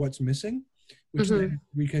awareness of what's missing, which then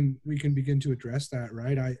we can begin to address that,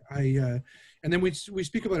 right? And then we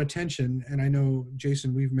speak about attention, and I know,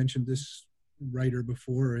 Jason, we've mentioned this writer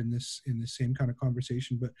before in this same kind of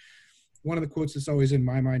conversation, but one of the quotes that's always in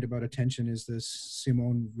my mind about attention is this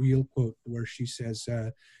Simone Weil quote, where she says,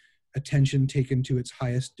 attention taken to its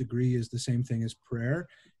highest degree is the same thing as prayer.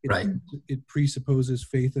 It presupposes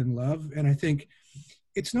faith and love. And I think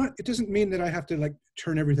it doesn't mean that I have to like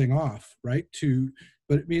turn everything off, right?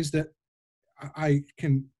 But it means that I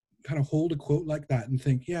can kind of hold a quote like that and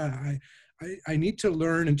think, I need to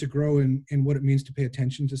learn and to grow in what it means to pay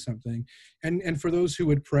attention to something. And for those who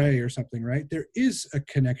would pray or something, right, there is a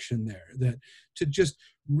connection there, that to just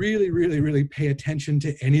really, really, really pay attention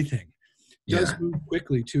to anything does move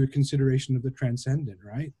quickly to a consideration of the transcendent,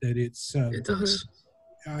 right? That it's it does.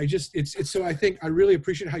 So I think I really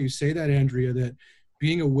appreciate how you say that, Andrea, that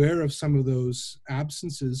being aware of some of those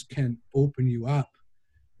absences can open you up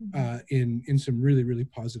in some really, really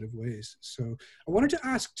positive ways. So I wanted to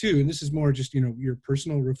ask too, and this is more just, you know, your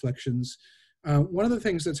personal reflections. One of the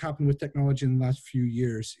things that's happened with technology in the last few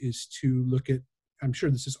years is to look at, I'm sure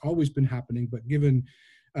this has always been happening, but given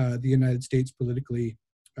the United States politically,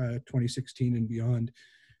 2016 and beyond,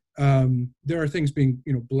 there are things being,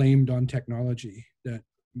 you know, blamed on technology that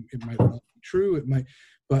it might well be true, it might,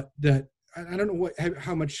 but that I don't know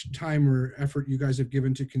how much time or effort you guys have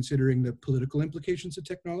given to considering the political implications of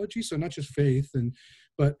technology. So not just faith,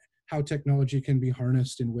 but how technology can be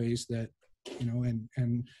harnessed in ways that, you know,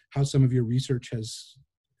 and how some of your research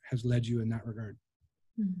has led you in that regard.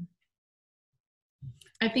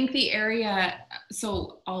 I think the area,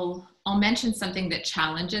 so I'll mention something that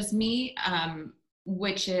challenges me,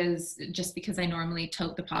 which is just because I normally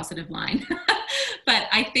tote the positive line. But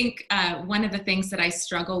I think one of the things that I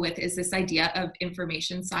struggle with is this idea of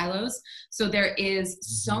information silos. So there is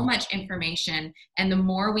so much information, and the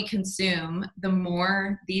more we consume, the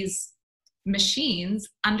more these machines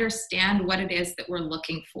understand what it is that we're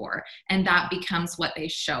looking for, and that becomes what they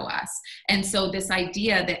show us. And so this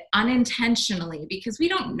idea that unintentionally, because we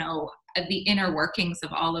don't know the inner workings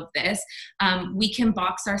of all of this, we can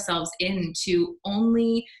box ourselves into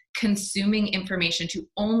only consuming information, to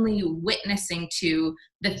only witnessing to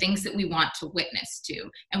the things that we want to witness to.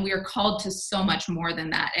 And we are called to so much more than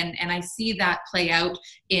that. And I see that play out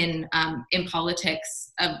in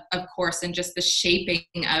politics, of course, and just the shaping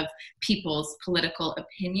of people's political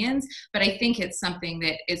opinions. But I think it's something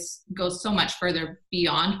that goes so much further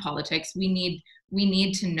beyond politics. We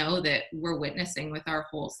need to know that we're witnessing with our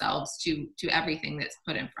whole selves to everything that's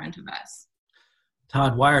put in front of us.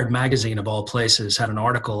 Todd, Wired magazine of all places had an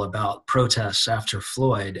article about protests after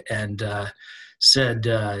Floyd, and said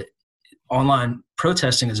online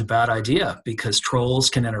protesting is a bad idea because trolls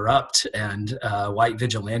can interrupt, and white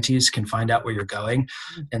vigilantes can find out where you're going.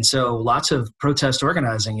 And so lots of protest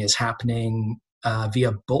organizing is happening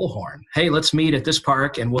via bullhorn. Hey, let's meet at this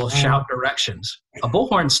park and we'll shout directions. A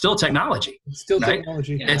bullhorn's still technology. It's still right?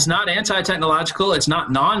 technology. Yeah. It's not anti-technological. It's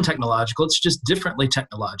not non-technological. It's just differently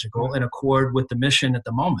technological in accord with the mission at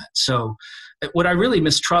the moment. So what I really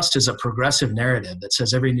mistrust is a progressive narrative that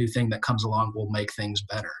says every new thing that comes along will make things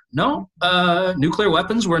better. No, nuclear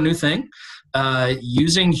weapons were a new thing.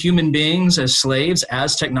 Using human beings as slaves,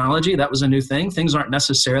 as technology, that was a new thing. Things aren't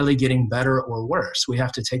necessarily getting better or worse. We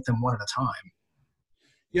have to take them one at a time.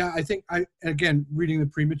 Yeah, I think again, reading the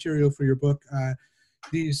pre-material for your book,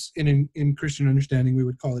 these in Christian understanding, we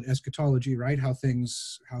would call it eschatology, right? How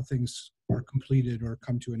things are completed or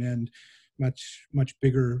come to an end, much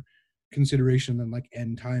bigger consideration than like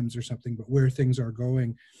end times or something, but where things are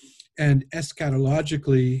going. And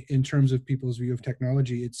eschatologically, in terms of people's view of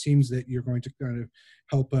technology, it seems that you're going to kind of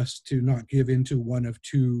help us to not give into one of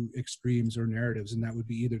two extremes or narratives. And that would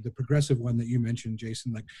be either the progressive one that you mentioned,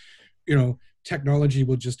 Jason, like, you know, technology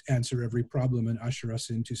will just answer every problem and usher us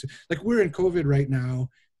into, like, we're in COVID right now,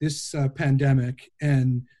 this pandemic,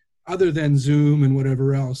 and other than Zoom and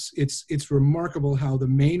whatever else, it's remarkable how the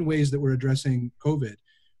main ways that we're addressing COVID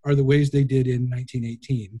are the ways they did in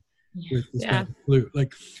 1918 with the Spanish flu.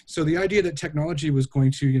 Like, so the idea that technology was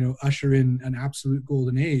going to, you know, usher in an absolute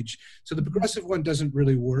golden age. So the progressive one doesn't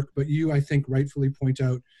really work, but you, I think, rightfully point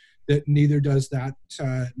out that neither does that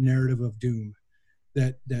narrative of doom,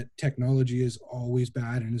 that technology is always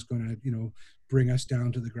bad and is going to, you know, bring us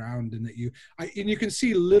down to the ground, and that and you can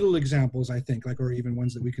see little examples, I think, like, or even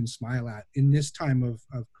ones that we can smile at in this time of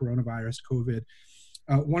coronavirus, COVID.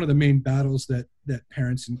 One of the main battles that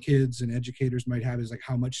parents and kids and educators might have is like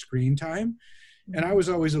how much screen time. And I was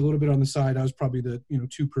always a little bit on the side. I was probably the, you know,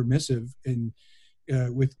 too permissive in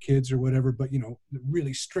with kids or whatever, but, you know,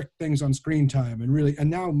 really strict things on screen time, and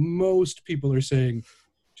now most people are saying,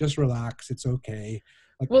 just relax, it's okay.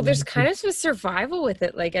 Like, well, there's kind of a survival with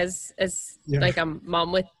it. Like, as like a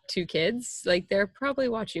mom with 2 kids, like, they're probably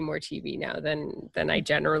watching more TV now than I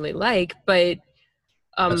generally like, but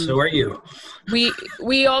so are you.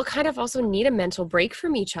 we all kind of also need a mental break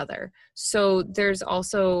from each other. So there's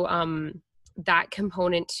also that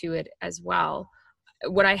component to it as well.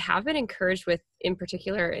 What I have been encouraged with in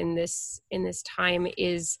particular in this time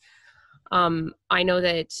is I know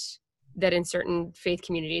that in certain faith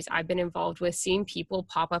communities I've been involved with, seeing people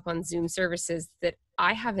pop up on Zoom services that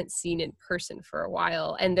I haven't seen in person for a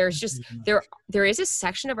while. And there's just, there is a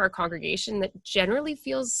section of our congregation that generally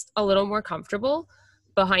feels a little more comfortable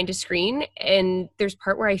behind a screen. And there's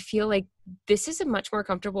part where I feel like this is a much more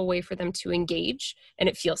comfortable way for them to engage, and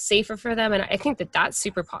it feels safer for them. And I think that that's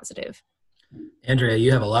super positive. Andrea,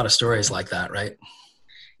 you have a lot of stories like that, right?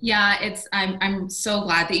 Yeah, I'm so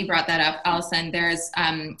glad that you brought that up, Allison. There's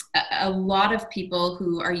a lot of people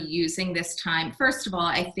who are using this time. First of all,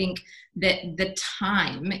 I think that the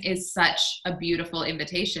time is such a beautiful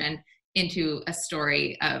invitation into a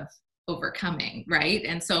story of overcoming, right?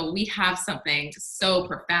 And so we have something so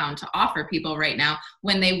profound to offer people right now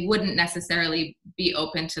when they wouldn't necessarily be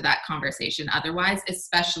open to that conversation otherwise,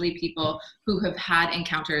 especially people who have had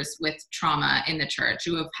encounters with trauma in the church,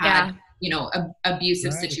 who have had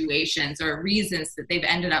abusive situations or reasons that they've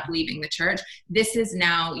ended up leaving the church. This is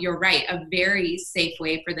now, you're right, a very safe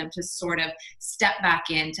way for them to sort of step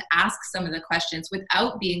back in, to ask some of the questions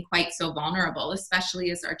without being quite so vulnerable,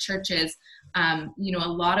 especially as our churches, a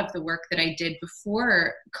lot of the work that I did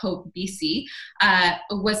before COPE BC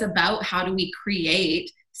was about how do we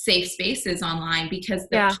create safe spaces online, because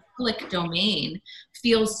the public domain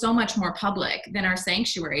feels so much more public than our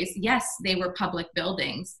sanctuaries. Yes, they were public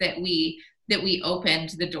buildings that we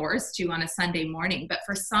opened the doors to on a Sunday morning, but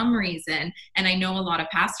for some reason, and I know a lot of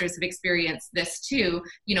pastors have experienced this too,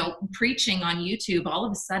 preaching on YouTube all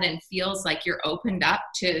of a sudden feels like you're opened up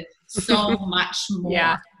to so much more.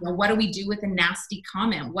 Yeah. What do we do with a nasty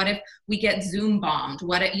comment? What if we get Zoom bombed?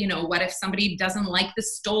 What if somebody doesn't like the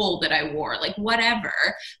stole that I wore? Like, whatever.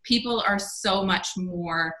 People are so much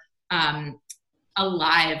more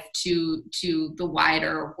alive to the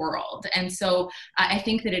wider world. And so I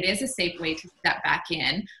think that it is a safe way to step back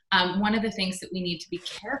in. One of the things that we need to be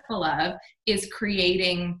careful of is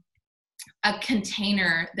creating a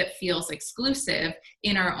container that feels exclusive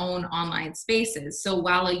in our own online spaces. So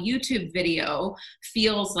while a YouTube video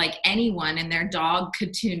feels like anyone and their dog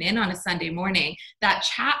could tune in on a Sunday morning, that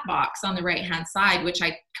chat box on the right-hand side, which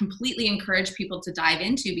I completely encourage people to dive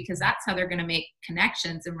into because that's how they're going to make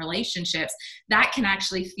connections and relationships, that can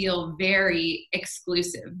actually feel very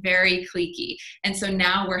exclusive, very cliquey. And so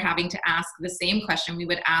now we're having to ask the same question we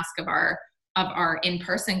would ask of our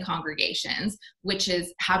in-person congregations, which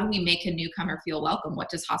is, how do we make a newcomer feel welcome? What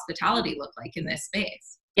does hospitality look like in this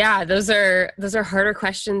space? Yeah, those are harder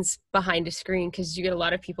questions behind a screen, because you get a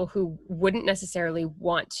lot of people who wouldn't necessarily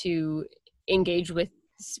want to engage with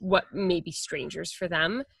what may be strangers for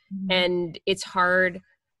them. Mm-hmm. And it's hard.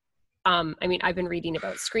 I've been reading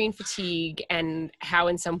about screen fatigue and how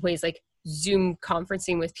in some ways, like, Zoom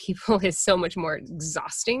conferencing with people is so much more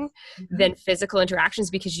exhausting than physical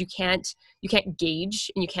interactions, because you can't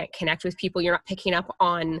gauge and you can't connect with people. You're not picking up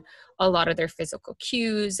on a lot of their physical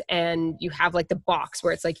cues, and you have like the box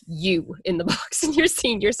where it's like you in the box and you're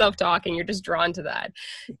seeing yourself talk and you're just drawn to that.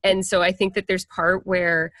 And so I think that there's part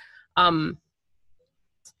where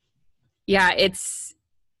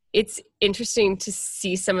it's interesting to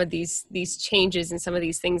see some of these changes and some of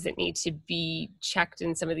these things that need to be checked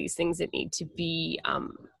and some of these things that need to be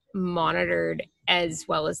monitored, as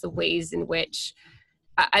well as the ways in which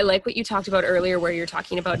I like what you talked about earlier, where you're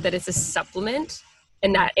talking about that it's a supplement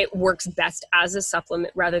and that it works best as a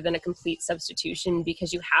supplement rather than a complete substitution,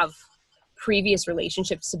 because you have previous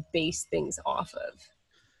relationships to base things off of.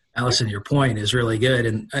 Allison, your point is really good.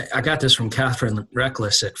 And I got this from Catherine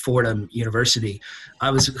Reckless at Fordham University.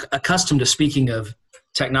 I was accustomed to speaking of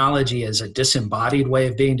technology as a disembodied way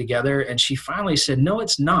of being together. And she finally said, no,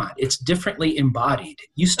 it's not. It's differently embodied.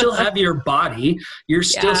 You still have your body. You're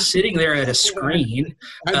still sitting there at a screen.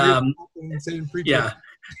 Yeah.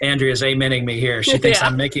 Andrea's amening me here. She thinks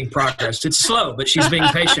I'm making progress. It's slow, but she's being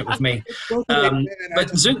patient with me. But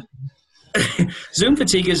Zoom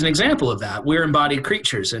fatigue is an example of that. We're embodied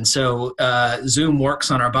creatures. And so Zoom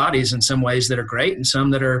works on our bodies in some ways that are great and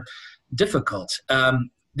some that are difficult.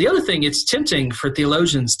 The other thing, it's tempting for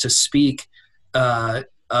theologians to speak of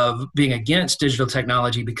being against digital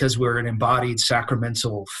technology because we're an embodied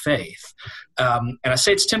sacramental faith. And I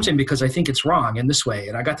say it's tempting because I think it's wrong in this way.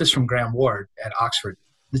 And I got this from Graham Ward at Oxford.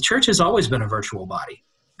 The church has always been a virtual body.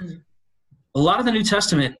 Mm-hmm. A lot of the New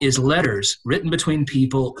Testament is letters written between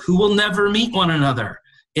people who will never meet one another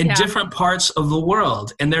in different parts of the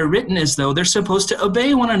world. And they're written as though they're supposed to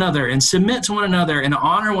obey one another and submit to one another and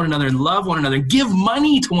honor one another and love one another, give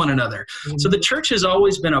money to one another. Mm-hmm. So the church has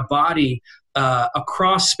always been a body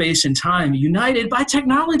across space and time, united by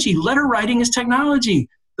technology. Letter writing is technology.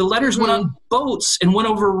 The letters went on boats and went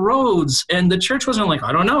over roads. And the church wasn't like,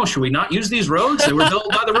 I don't know, should we not use these roads? They were built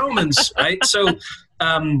by the Romans, right?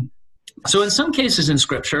 So in some cases in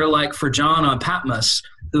Scripture, like for John on Patmos,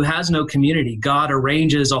 who has no community, God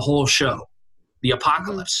arranges a whole show, the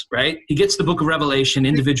apocalypse, right? He gets the book of Revelation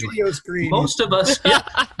individually. Most of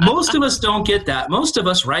us don't get that. Most of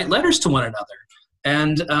us write letters to one another.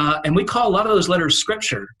 And we call a lot of those letters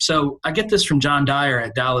Scripture. So I get this from John Dyer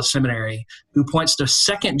at Dallas Seminary, who points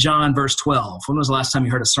to 2 John verse 12. When was the last time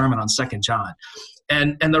you heard a sermon on 2 John?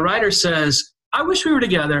 And the writer says, I wish we were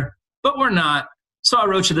together, but we're not. So I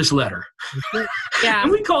wrote you this letter. Yeah.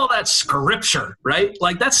 And we call that Scripture, right?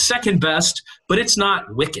 Like that's second best, but it's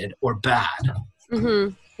not wicked or bad.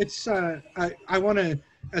 Mm-hmm. It's, I want to,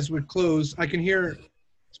 as we close, I can hear,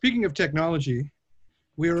 speaking of technology,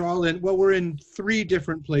 we're in 3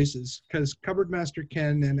 different places because Cupboard Master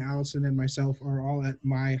Ken and Allison and myself are all at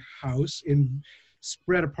my house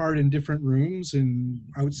spread apart in different rooms and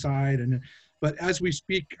outside. But as we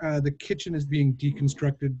speak, the kitchen is being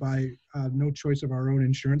deconstructed by no choice of our own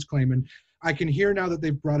insurance claim. And I can hear now that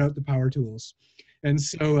they've brought out the power tools. And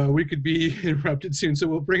so we could be interrupted soon. So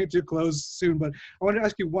we'll bring it to a close soon. But I want to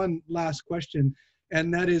ask you one last question.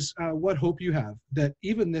 And that is what hope you have that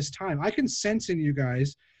even this time, I can sense in you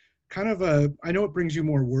guys kind of I know it brings you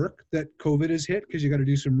more work that COVID has hit because you got to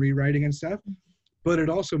do some rewriting and stuff, but it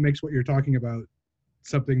also makes what you're talking about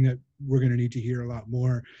something that we're going to need to hear a lot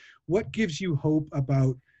more. What gives you hope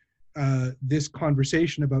about this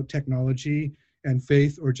conversation about technology and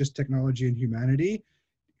faith, or just technology and humanity?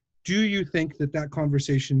 Do you think that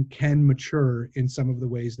conversation can mature in some of the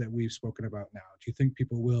ways that we've spoken about now? Do you think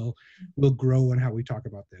people will grow in how we talk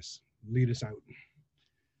about this? Lead us out.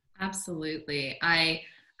 Absolutely.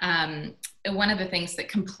 One of the things that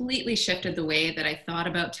completely shifted the way that I thought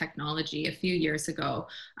about technology a few years ago,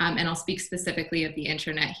 and I'll speak specifically of the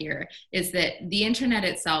internet here, is that the internet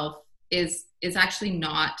itself is actually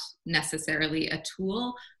not necessarily a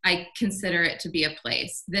tool. I consider it to be a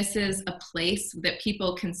place. This is a place that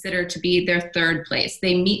people consider to be their third place.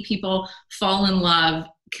 They meet people, fall in love,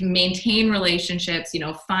 can maintain relationships,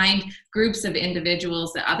 find groups of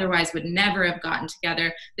individuals that otherwise would never have gotten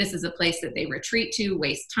together. This is a place that they retreat to,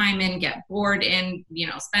 waste time in, get bored in,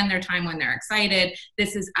 spend their time when they're excited.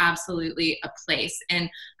 This is absolutely a place. And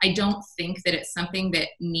I don't think that it's something that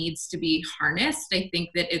needs to be harnessed. I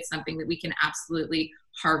think that it's something that we can absolutely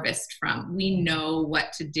harvest from. We know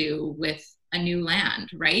what to do with a new land,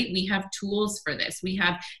 right? We have tools for this. We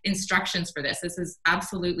have instructions for this. This is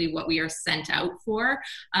absolutely what we are sent out for.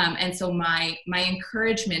 And so my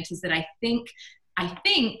encouragement is that I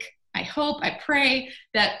hope, I pray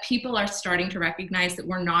that people are starting to recognize that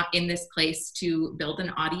we're not in this place to build an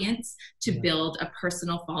audience, to build a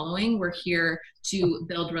personal following. We're here to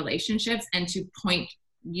build relationships and to point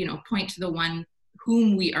to the one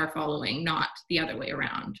whom we are following, not the other way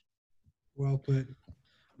around. Well put.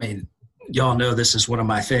 I mean, y'all know this is one of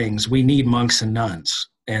my things. We need monks and nuns.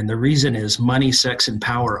 And the reason is money, sex, and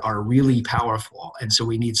power are really powerful. And so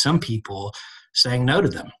we need some people saying no to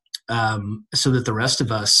them so that the rest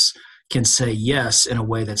of us can say yes in a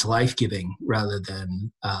way that's life-giving rather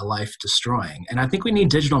than life-destroying. And I think we need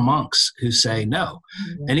digital monks who say no.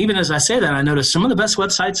 And even as I say that, I notice some of the best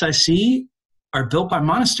websites I see are built by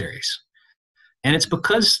monasteries. And it's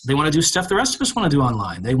because they want to do stuff the rest of us want to do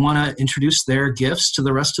online. They want to introduce their gifts to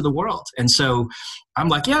the rest of the world. And so I'm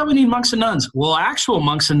like, yeah, we need monks and nuns. Well, actual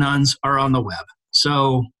monks and nuns are on the web.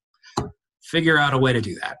 So figure out a way to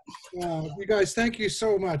do that. You guys, thank you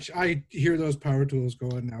so much. I hear those power tools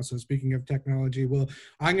going now. So speaking of technology, well,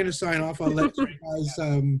 I'm going to sign off. I'll let you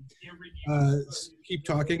guys keep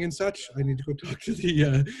talking and such. I need to go talk to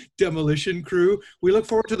the demolition crew. We look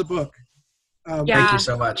forward to the book. Thank you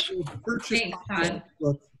so much. Purchase Thanks, the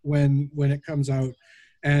book when it comes out,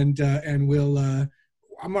 and we'll.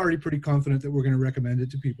 I'm already pretty confident that we're going to recommend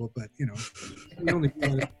it to people, but we only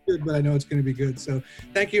know it's good, but I know it's going to be good. So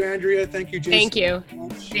thank you, Andrea. Thank you, Jason. Thank you.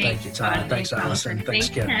 Thank you, Todd. Thanks, Allison. Thanks,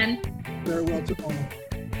 Ken. Farewell to all.